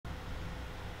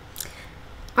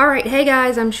Alright, hey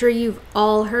guys, I'm sure you've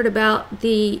all heard about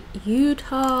the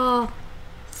Utah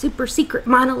super secret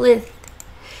monolith.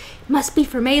 It must be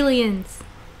from aliens.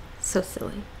 So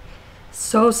silly.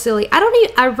 So silly.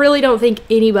 I really don't think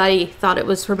anybody thought it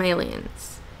was from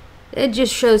aliens. It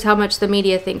just shows how much the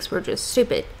media thinks we're just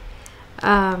stupid.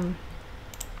 But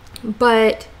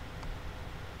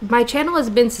my channel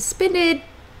has been suspended,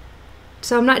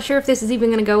 so I'm not sure if this is even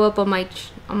going to go up on my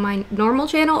normal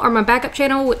channel or my backup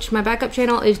channel, which my backup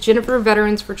channel is Jennifer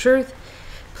Veterans for Truth.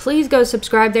 Please go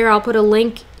subscribe there. I'll put a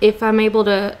link if I'm able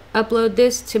to upload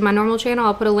this to my normal channel.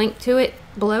 I'll put a link to it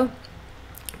below.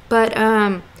 But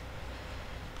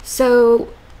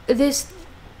so this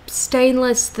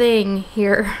stainless thing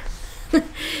here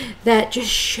that just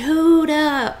showed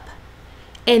up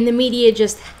and the media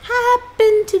just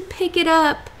happened to pick it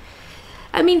up.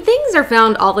 I mean, things are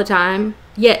found all the time,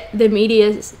 yet the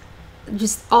media,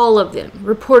 just all of them,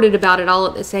 reported about it all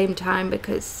at the same time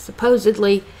because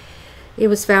supposedly it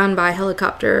was found by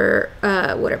helicopter,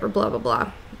 whatever, blah, blah,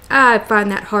 blah. I find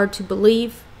that hard to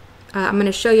believe. I'm going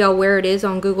to show y'all where it is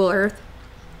on Google Earth.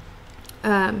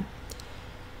 And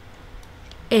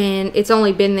it's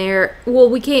only been there, well,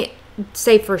 we can't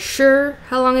say for sure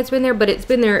how long it's been there, but it's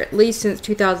been there at least since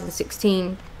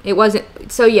 2016. It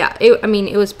wasn't, so yeah, I mean,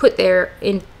 it was put there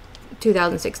in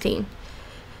 2016.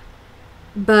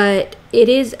 But it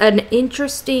is an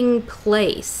interesting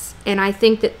place, and I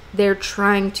think that they're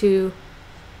trying to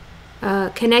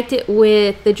connect it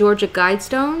with the Georgia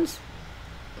Guidestones.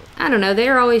 I don't know,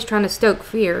 they're always trying to stoke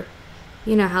fear.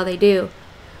 You know how they do.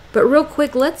 But real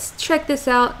quick, let's check this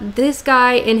out. This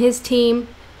guy and his team,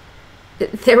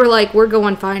 they were like, we're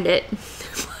going to find it.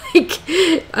 Like,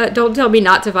 don't tell me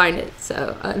not to find it.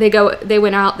 So they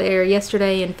went out there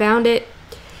yesterday and found it.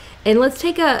 And let's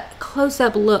take a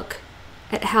close-up look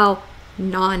at how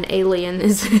non-alien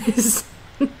this is.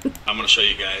 I'm going to show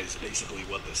you guys basically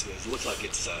what this is. It looks like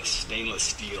it's stainless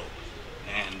steel,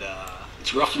 and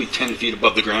it's roughly 10 feet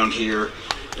above the ground here.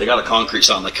 They got a concrete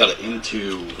saw and they cut it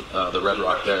into the red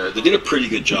rock there. They did a pretty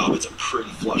good job. It's a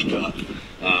pretty flush cut.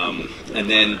 And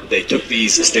then they took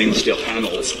these stainless steel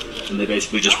panels and they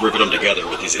basically just riveted them together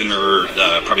with these inner,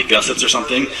 probably gussets or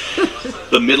something.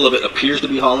 The middle of it appears to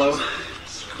be hollow.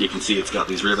 You can see it's got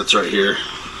these rivets right here.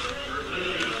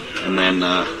 And then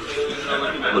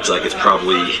looks like it's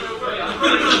probably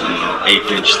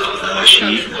 1/8-inch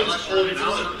sheet.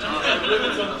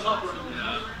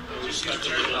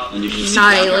 And you can see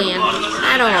not alien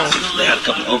at all. They had a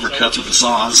couple overcuts with the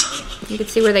saws. You can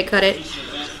see where they cut it.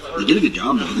 They did a good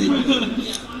job though. They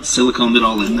siliconed it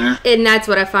all in there. And that's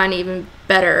what I find even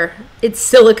better. It's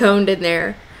siliconed in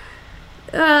there.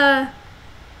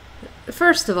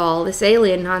 First of all, this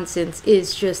alien nonsense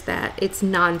is just that. It's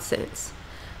nonsense.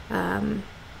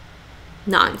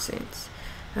 Nonsense.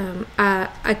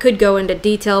 I could go into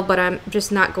detail, but I'm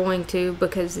just not going to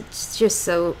because it's just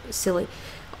so silly.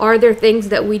 Are there things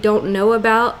that we don't know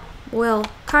about? Well,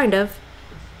 kind of.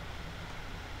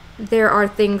 There are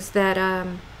things that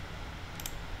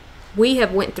we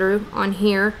have went through on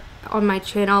here, on my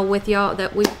channel with y'all,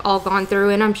 that we've all gone through,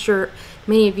 and I'm sure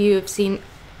many of you have seen,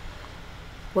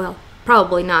 well,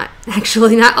 probably not,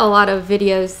 actually, not a lot of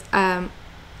videos,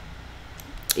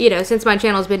 you know, since my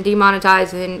channel's been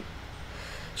demonetized and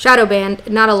shadow banned,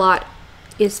 not a lot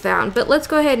is found. But let's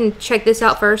go ahead and check this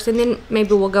out first, and then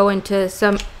maybe we'll go into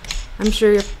some, I'm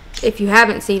sure if you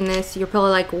haven't seen this, you're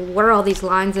probably like, what are all these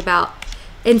lines about?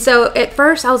 And so at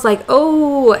first I was like,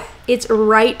 oh, it's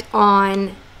right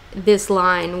on this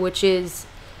line, which is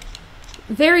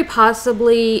very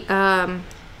possibly, I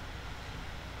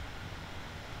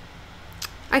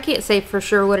can't say for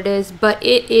sure what it is, but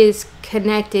it is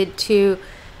connected to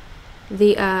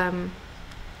the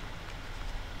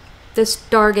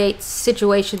Stargate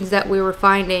situations that we were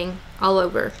finding all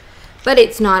over. But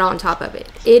it's not on top of it.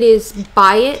 It is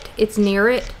by it, it's near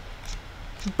it,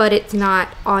 but it's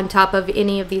not on top of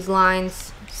any of these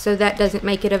lines. So that doesn't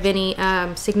make it of any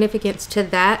significance to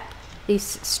that.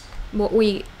 These, what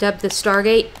we dub the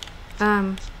Stargate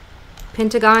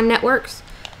Pentagon networks.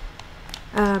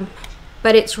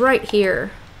 But it's right here.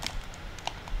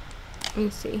 Let me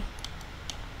see.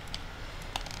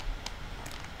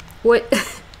 What?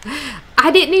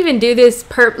 I didn't even do this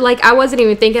like I wasn't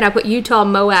even thinking. I put Utah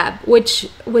MOAB,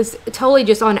 which was totally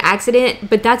just on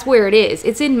accident, but that's where it is.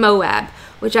 It's in MOAB,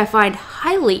 which I find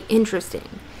highly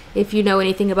interesting if you know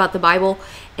anything about the Bible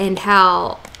and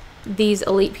how these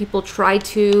elite people try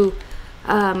to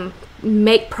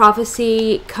make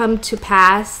prophecy come to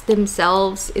pass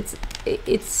themselves.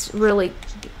 It's really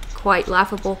quite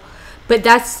laughable. But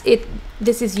that's it.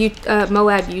 This is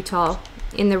MOAB, Utah,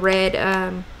 in the red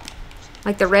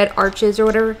like the red arches or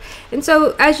whatever. And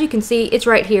so as you can see, it's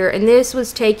right here, and this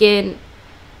was taken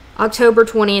October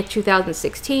 20th,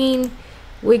 2016.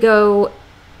 We go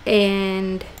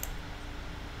and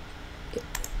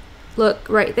look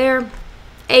right there,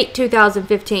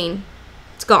 8/2015.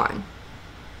 It's gone.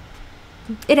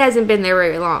 It hasn't been there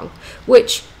very long,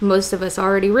 which most of us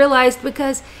already realized,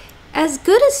 because as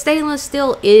good as stainless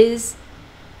steel is,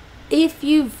 if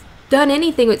you've done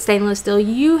anything with stainless steel,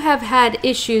 you have had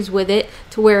issues with it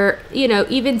to where, you know,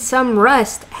 even some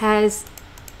rust has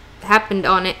happened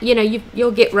on it. You know,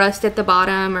 you'll get rust at the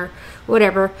bottom or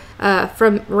whatever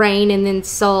from rain and then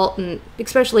salt, and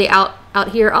especially out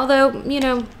here. Although, you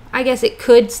know, I guess it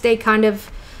could stay kind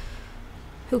of,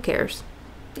 who cares?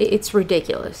 It's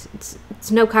ridiculous. It's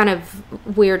no kind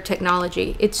of weird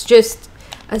technology. It's just,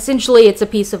 essentially, it's a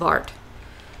piece of art.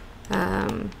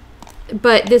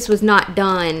 But this was not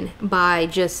done by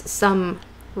just some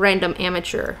random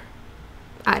amateur,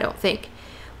 I don't think.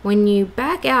 When you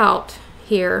back out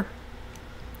here,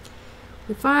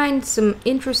 we find some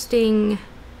interesting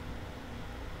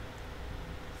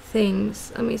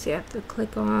things. Let me see, I have to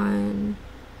click on,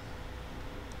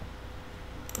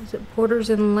 is it borders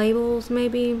and labels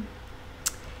maybe?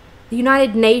 The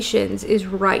United Nations is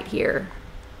right here.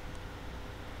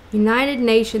 United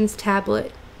Nations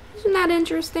tablet. Isn't that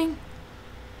interesting?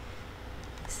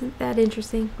 Isn't that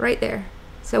interesting? Right there.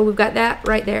 So we've got that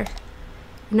right there.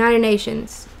 United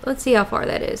Nations. Let's see how far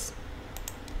that is.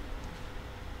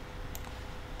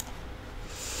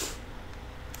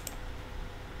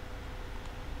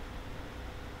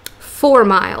 Four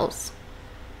miles.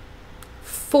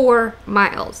 4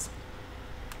 miles.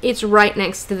 It's right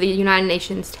next to the United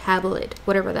Nations tablet,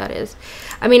 whatever that is.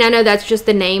 I mean, I know that's just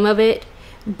the name of it,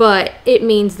 but it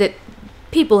means that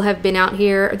people have been out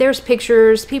here. There's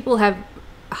pictures. People have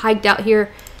hiked out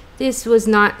here. This was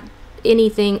not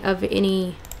anything of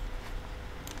any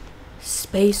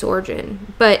space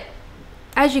origin, but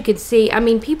as you can see, I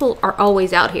mean, people are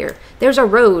always out here. There's a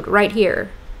road right here.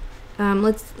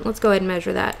 Let's go ahead and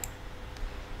measure that.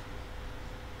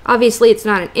 Obviously, it's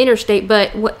not an interstate,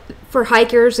 but for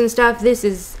hikers and stuff, this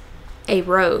is a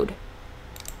road.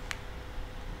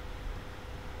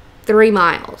 3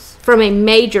 miles from a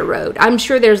major road. I'm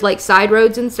sure there's like side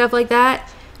roads and stuff like that,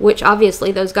 which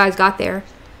obviously those guys got there.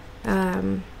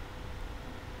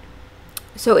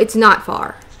 So it's not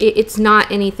far. It's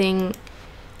not anything.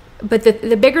 But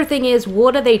the bigger thing is,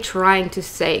 what are they trying to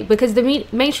say? Because the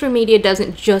mainstream media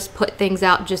doesn't just put things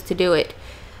out just to do it.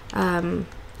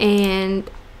 And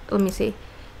let me see.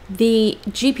 The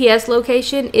GPS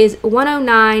location is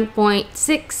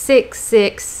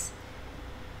 109.666.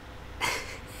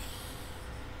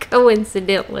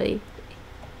 Coincidentally.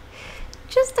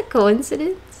 Just a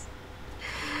coincidence?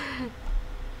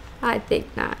 I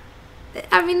think not.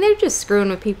 I mean, they're just screwing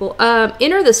with people.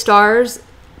 Enter the Stars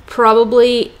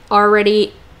probably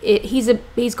already, he's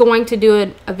going to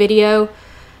do a video.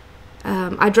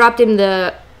 I dropped him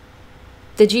the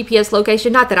GPS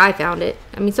location. Not that I found it.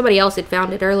 I mean, somebody else had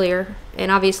found it earlier,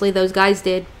 and obviously those guys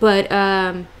did.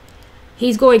 But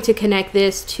he's going to connect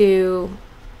this to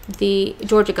the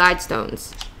Georgia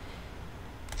Guidestones.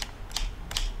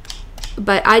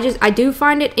 But I do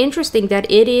find it interesting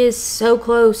that it is so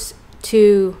close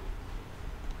to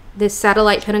this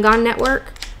satellite Pentagon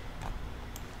network.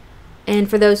 And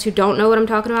for those who don't know what I'm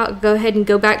talking about, go ahead and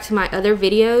go back to my other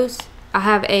videos. I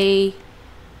have a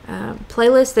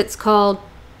playlist that's called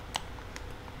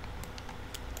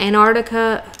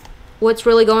Antarctica, what's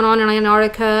really going on in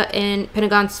Antarctica and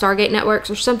Pentagon Stargate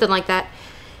networks, or something like that.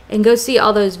 And go see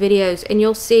all those videos, and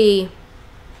you'll see,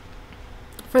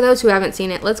 for those who haven't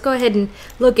seen it, let's go ahead and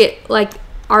look at like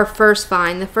our first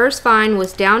find. The first find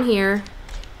was down here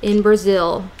in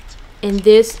Brazil, and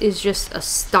this is just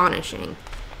astonishing.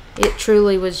 It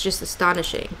truly was just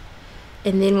astonishing.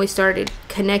 And then we started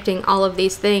connecting all of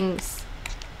these things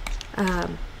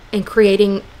and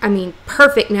creating, I mean,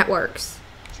 perfect networks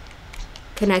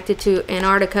connected to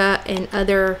Antarctica and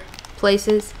other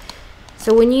places.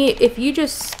 So when if you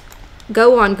just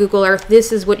go on Google Earth,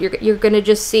 this is what you're going to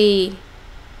just see,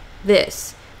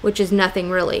 this, which is nothing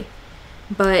really.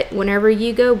 But whenever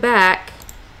you go back,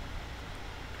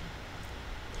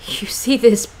 you see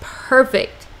this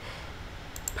perfect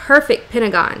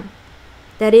Pentagon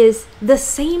that is the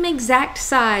same exact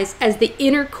size as the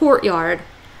inner courtyard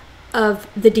of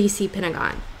the DC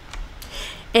Pentagon.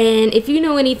 And if you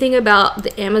know anything about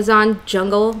the Amazon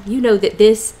jungle, you know that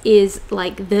this is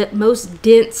like the most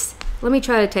dense. Let me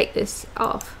try to take this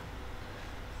off.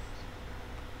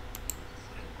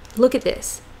 Look at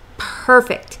this.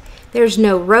 Perfect. There's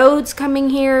no roads coming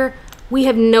here. We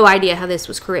have no idea how this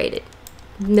was created.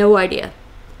 No idea.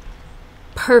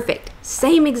 Perfect.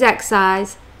 Same exact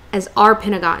size as our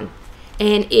Pentagon.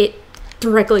 And it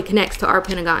directly connects to our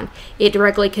Pentagon. It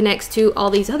directly connects to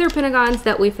all these other Pentagons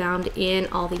that we found in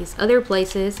all these other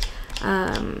places.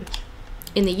 In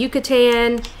the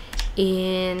Yucatan,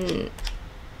 in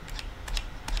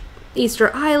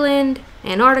Easter Island,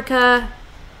 Antarctica,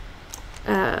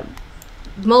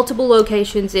 multiple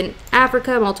locations in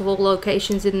Africa, multiple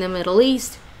locations in the Middle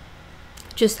East.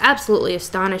 Just absolutely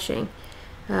astonishing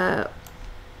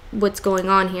what's going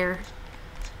on here.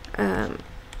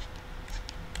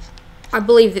 I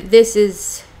believe that this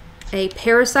is a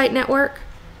parasite network.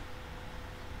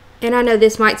 And I know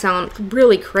this might sound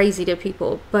really crazy to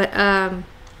people, but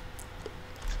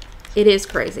it is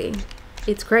crazy.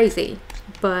 It's crazy.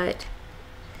 But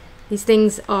these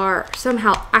things are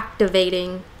somehow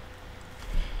activating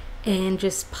and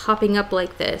just popping up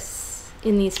like this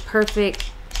in these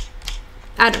perfect,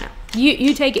 I don't know.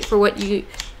 You take it for what you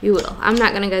will. I'm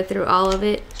not going to go through all of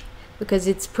it because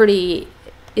it's pretty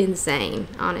insane,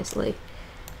 honestly.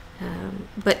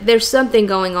 But there's something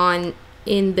going on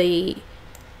in the,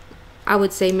 I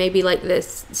would say maybe like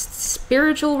this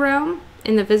spiritual realm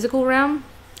and the physical realm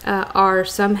are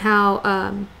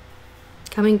somehow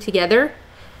coming together.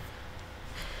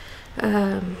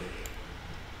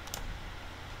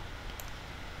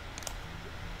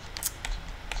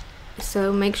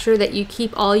 So make sure that you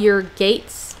keep all your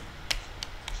gates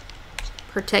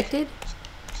protected.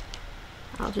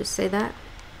 I'll just say that.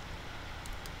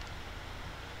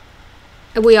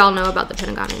 We all know about the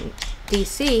Pentagon in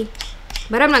DC,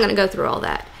 but I'm not going to go through all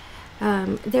that.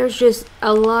 There's just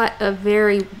a lot of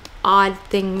very odd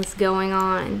things going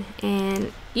on.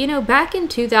 And, you know, back in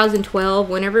 2012,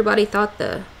 when everybody thought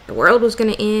the world was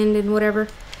going to end and whatever,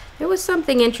 there was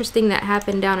something interesting that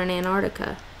happened down in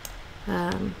Antarctica.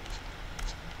 An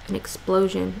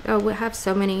explosion. Oh, we have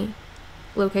so many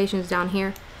locations down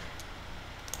here.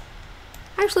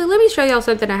 Actually, let me show y'all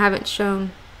something I haven't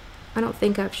shown. I don't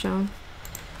think I've shown.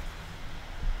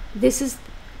 This is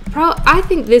I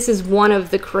think this is one of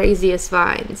the craziest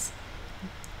finds.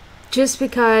 Just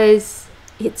because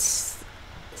it's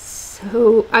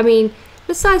so, I mean,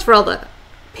 besides for all the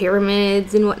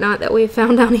pyramids and whatnot that we've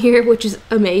found down here, which is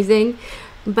amazing,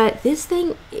 but this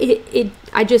thing,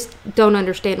 I just don't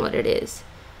understand what it is.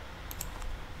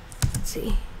 Let's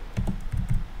see.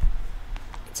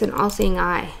 It's an all-seeing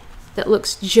eye that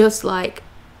looks just like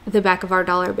the back of our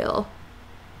dollar bill.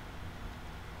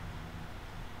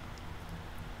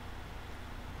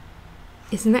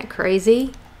 Isn't that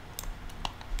crazy?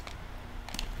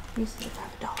 Let me see if I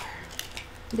have a dollar.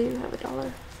 Do you have a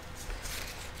dollar?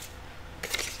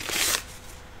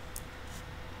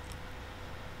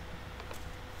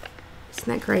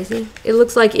 Isn't that crazy? It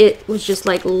looks like it was just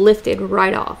like lifted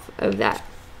right off of that.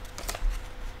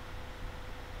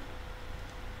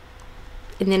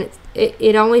 And then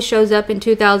it only shows up in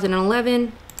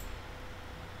 2011,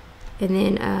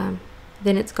 and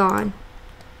then it's gone.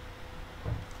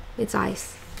 It's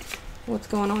ice. What's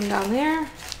going on down there?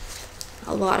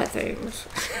 A lot of things.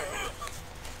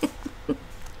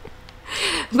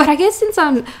 But I guess since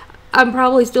I'm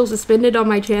probably still suspended on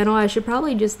my channel, I should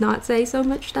probably just not say so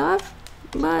much stuff.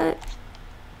 But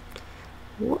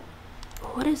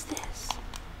what is this?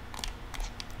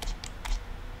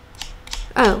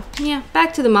 Oh, yeah,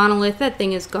 back to the monolith. That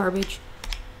thing is garbage.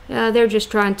 They're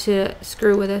just trying to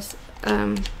screw with us.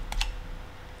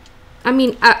 I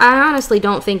mean, I honestly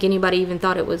don't think anybody even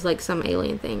thought it was like some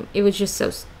alien thing. It was just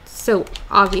so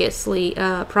obviously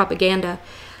propaganda.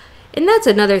 And that's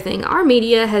another thing. Our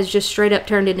media has just straight up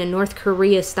turned into North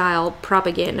Korea style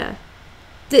propaganda.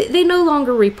 They no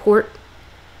longer report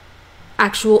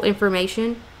actual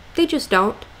information. They just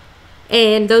don't.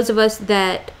 And those of us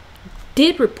that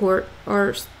did report,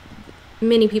 or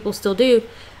many people still do,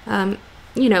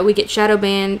 you know, we get shadow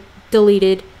banned,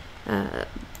 deleted,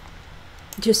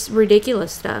 just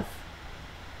ridiculous stuff.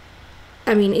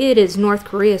 I mean, it is North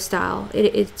Korea style.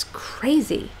 It's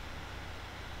crazy.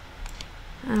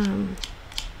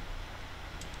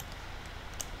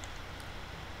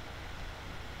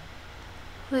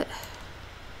 But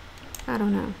I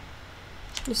don't know.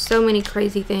 There's so many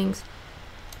crazy things.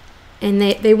 And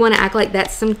they want to act like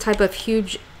that's some type of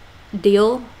huge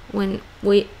deal when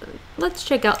let's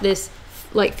check out this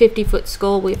like 50-foot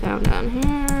skull we found down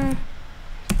here.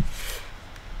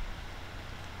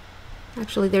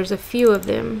 Actually, there's a few of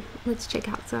them. Let's check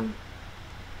out some.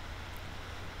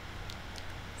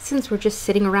 Since we're just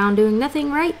sitting around doing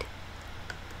nothing, right?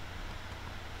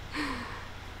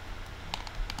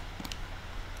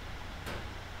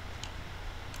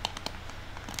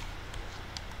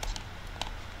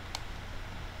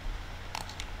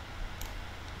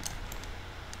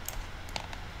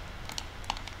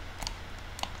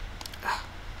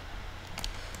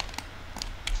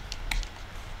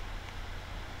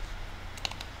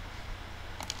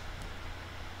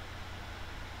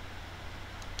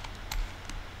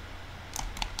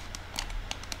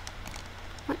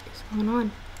 going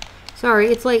on? Sorry,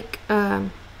 it's like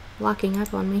locking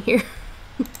up on me here.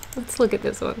 Let's look at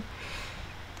this one.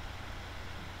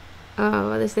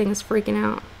 Oh, this thing is freaking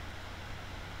out.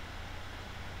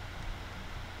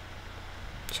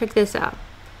 Check this out.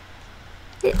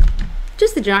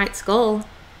 Just a giant skull.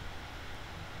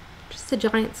 Just a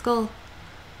giant skull.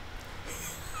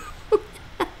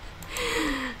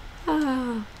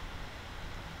 Oh.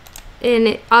 And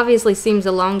it obviously seems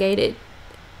elongated.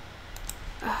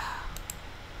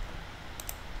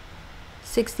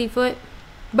 60 foot.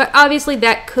 But obviously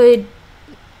that could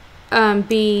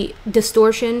be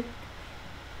distortion.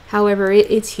 However,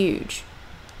 it's huge.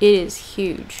 It is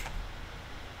huge.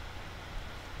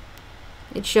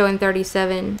 It's showing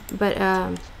 37, but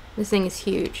this thing is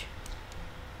huge.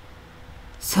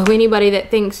 So anybody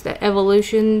that thinks that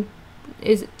evolution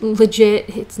is legit,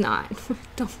 it's not.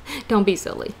 Don't be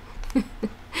silly.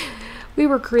 We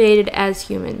were created as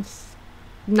humans,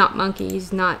 not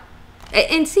monkeys, not.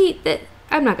 And see that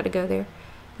I'm not going to go there,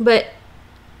 but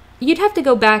you'd have to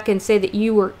go back and say that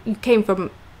you came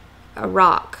from a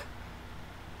rock,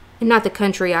 and not the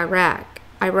country Iraq,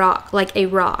 like a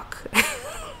rock.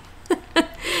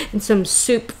 And some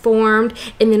soup formed,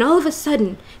 and then all of a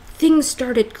sudden things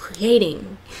started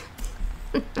creating.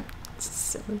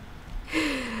 So,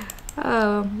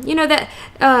 you know that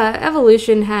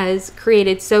evolution has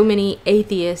created so many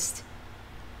atheists,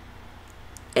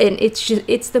 and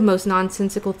it's the most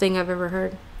nonsensical thing I've ever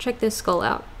heard. Check this skull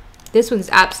out. This one's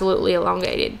absolutely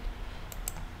elongated.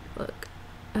 Look,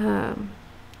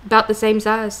 about the same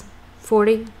size,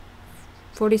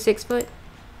 46 foot.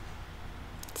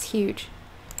 It's huge.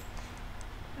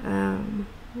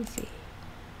 Let's see.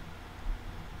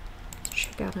 Let's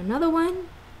check out another one.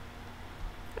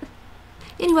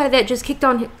 Anybody that just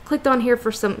clicked on here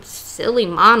for some silly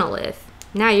monolith,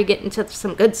 now you're getting to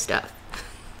some good stuff.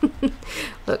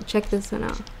 Look, check this one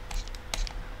out.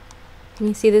 Can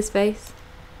you see this face?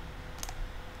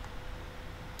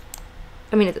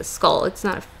 I mean, it's a skull. It's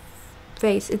not a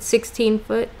face. It's 16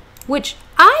 foot, which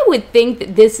I would think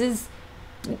that this is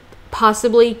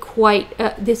possibly quite,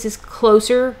 this is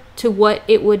closer to what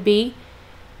it would be.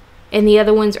 And the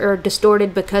other ones are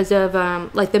distorted because of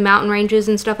like the mountain ranges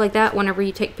and stuff like that whenever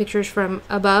you take pictures from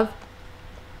above.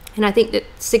 And I think that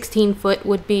 16 foot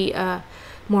would be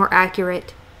more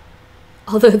accurate.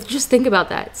 Although, just think about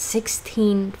that.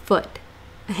 16 foot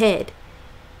ahead.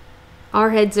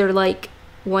 Our heads are like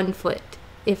 1 foot,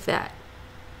 if that.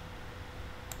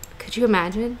 Could you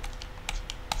imagine?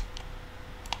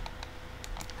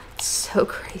 It's so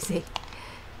crazy.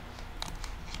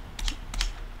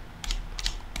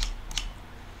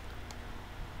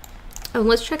 Oh,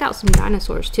 let's check out some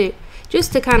dinosaurs too.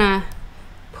 Just to kind of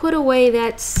put away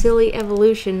that silly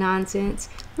evolution nonsense.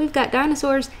 We've got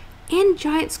dinosaurs and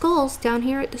giant skulls down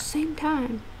here at the same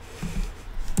time.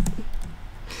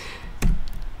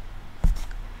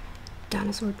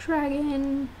 Dinosaur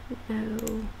dragon.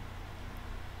 No.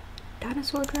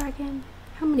 Dinosaur dragon.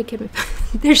 How many can we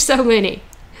find? There's so many.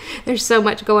 There's so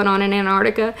much going on in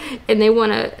Antarctica, and they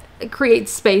want to create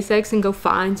SpaceX and go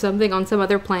find something on some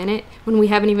other planet when we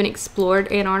haven't even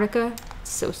explored Antarctica.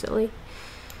 It's so silly.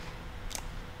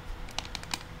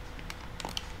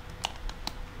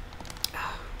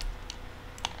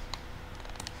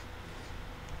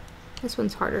 This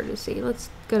one's harder to see. Let's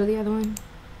go to the other one.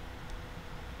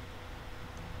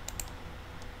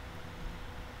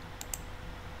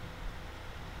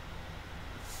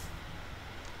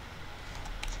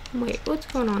 Wait, what's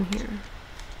going on here?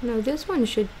 No, this one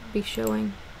should be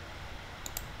showing.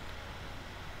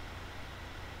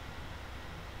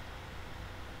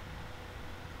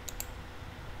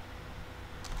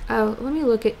 Oh, let me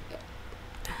look at...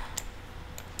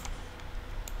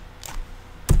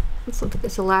 Let's look at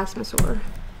this elasmosaur.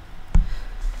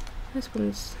 This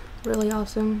one's really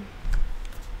awesome.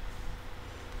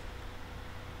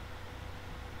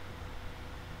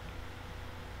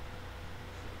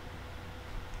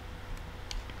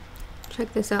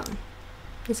 Check this out.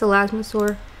 This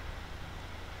elasmosaur.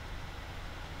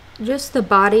 Just the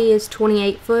body is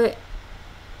 28 foot.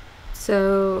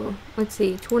 So, let's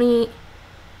see,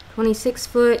 26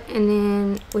 foot, and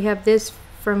then we have this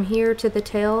from here to the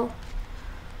tail.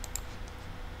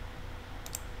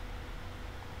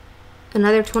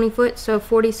 Another 20 foot, so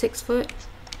 46 foot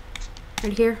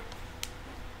right here.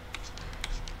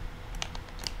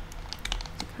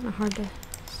 Kind of hard to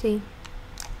see.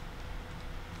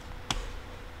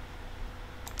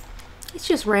 It's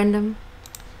just random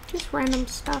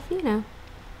stuff, you know.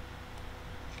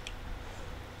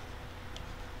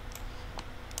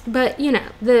 But, you know,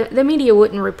 the media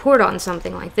wouldn't report on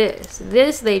something like this.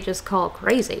 This they just call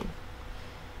crazy.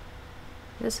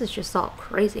 This is just all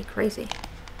crazy, crazy.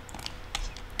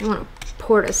 I want to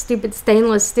port a stupid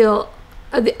stainless steel.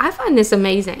 I find this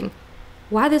amazing.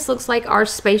 Why this looks like our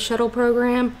space shuttle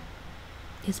program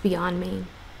is beyond me.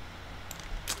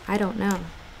 I don't know.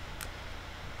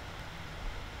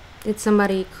 Did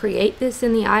somebody create this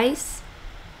in the ice?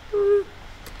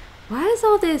 Why is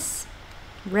all this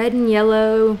red and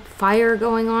yellow fire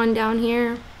going on down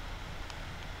here?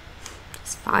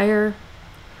 Just fire.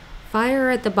 Fire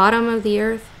at the bottom of the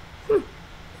earth?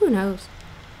 Who knows?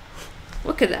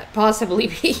 What could that possibly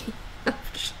be?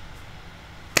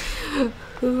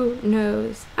 Who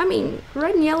knows? I mean,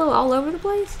 red and yellow all over the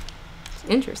place? It's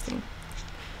interesting.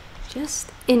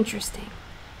 Just interesting.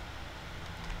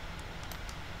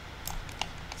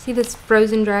 See this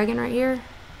frozen dragon right here?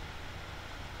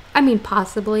 I mean,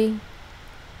 possibly.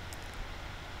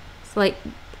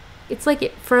 It's like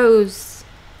it froze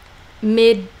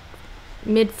mid-fly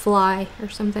or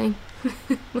something.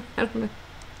 I don't know.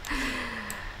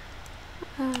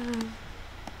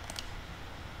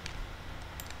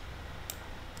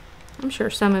 I'm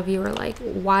sure some of you are like,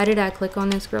 why did I click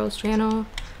on this girl's channel?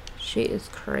 She is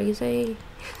crazy.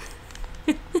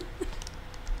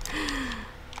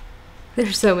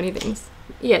 There's so many things.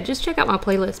 Yeah, just check out my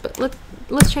playlist. But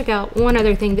let's check out one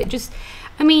other thing that just,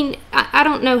 I mean, I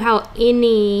don't know how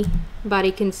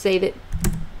anybody can say that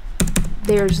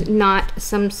there's not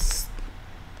some,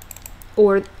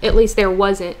 or at least there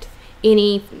wasn't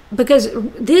any, because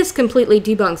this completely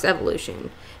debunks evolution.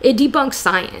 It debunks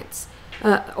science.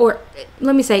 Or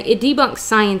let me say, it debunks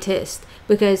scientists,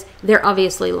 because they're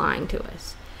obviously lying to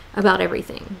us about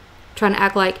everything. Trying to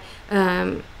act like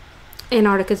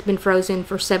Antarctica's been frozen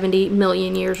for 70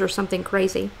 million years or something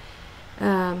crazy.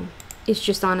 It's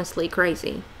just honestly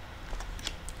crazy.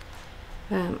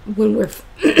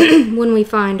 When we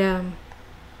find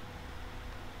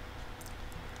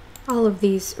all of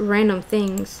these random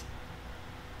things,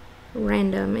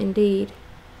 random indeed.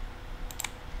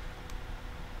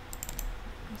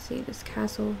 Let's see this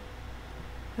castle.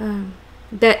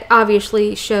 That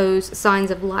obviously shows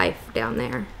signs of life down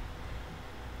there.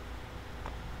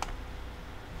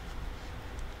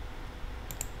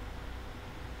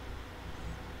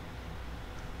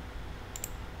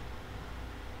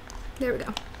 There we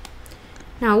go.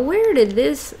 Now, where did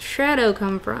this shadow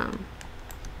come from?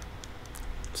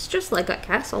 It's just like a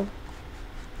castle.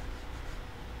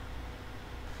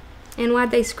 And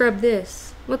why'd they scrub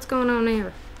this? What's going on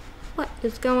there? What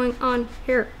is going on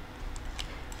here?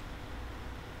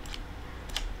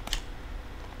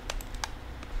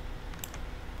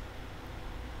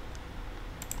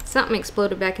 Something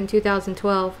exploded back in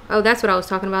 2012. Oh, that's what I was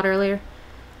talking about earlier.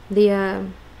 The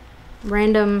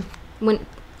random, when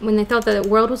they thought that the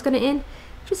world was going to end,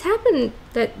 it just happened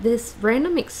that this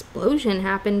random explosion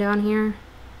happened down here.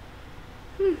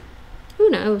 Who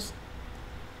knows?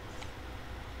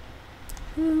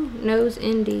 Who knows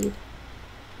indeed?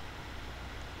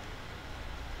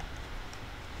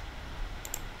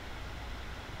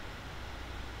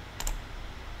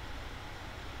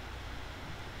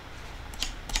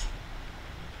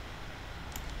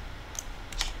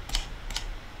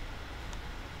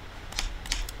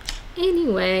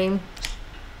 Anyway,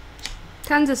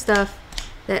 tons of stuff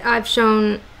that I've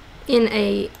shown in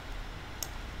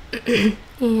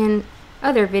in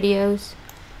other videos,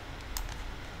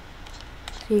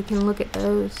 so you can look at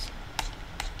those.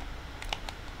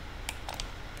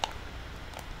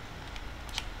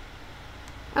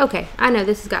 Okay, I know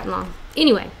this has gotten long.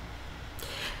 Anyway,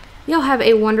 y'all have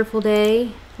a wonderful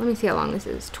day. Let me see how long this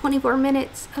is. 24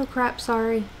 minutes. Oh crap,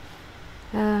 sorry.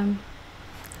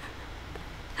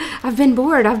 I've been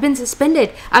bored. I've been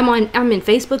suspended. I'm in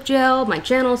Facebook jail. My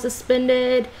channel's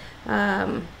suspended.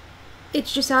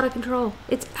 It's just out of control.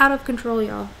 It's out of control,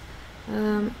 y'all.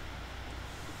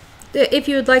 If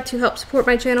you would like to help support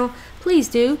my channel, please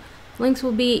do. Links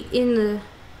will be in the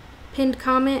pinned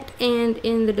comment and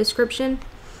in the description.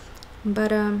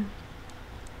 But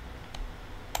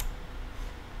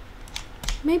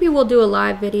maybe we'll do a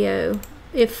live video.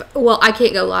 Well, I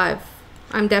can't go live.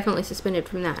 I'm definitely suspended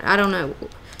from that. I don't know.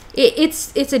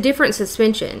 It's a different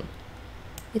suspension.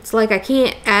 It's like I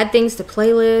can't add things to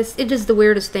playlists. It is the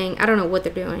weirdest thing. I don't know what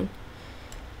they're doing.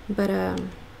 But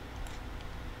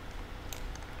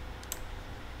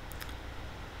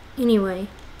anyway,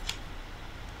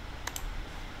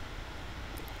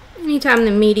 anytime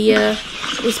the media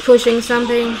is pushing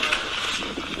something,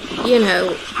 you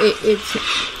know,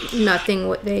 it's nothing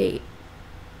what they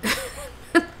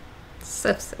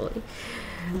so silly.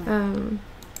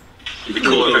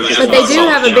 But they do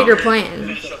have a bigger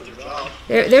plan.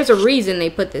 There's a reason they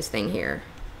put this thing here.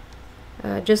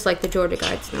 just like the Georgia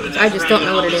Guidestones. I just don't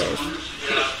know what it is.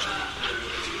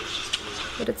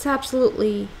 But it's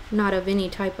absolutely not of any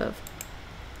type of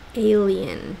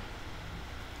alien,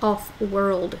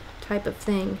 off-world type of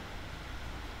thing.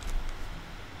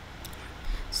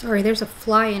 Sorry, there's a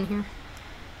fly in here.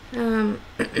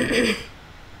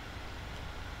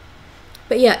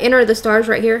 But yeah, Enter the Stars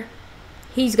right here.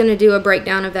 He's gonna do a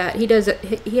breakdown of that. He does.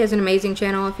 He has an amazing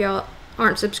channel. If y'all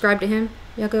aren't subscribed to him,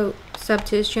 y'all go sub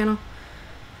to his channel.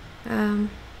 Anyway,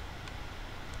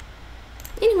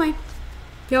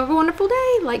 y'all have a wonderful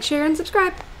day. Like, share, and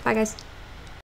subscribe. Bye, guys.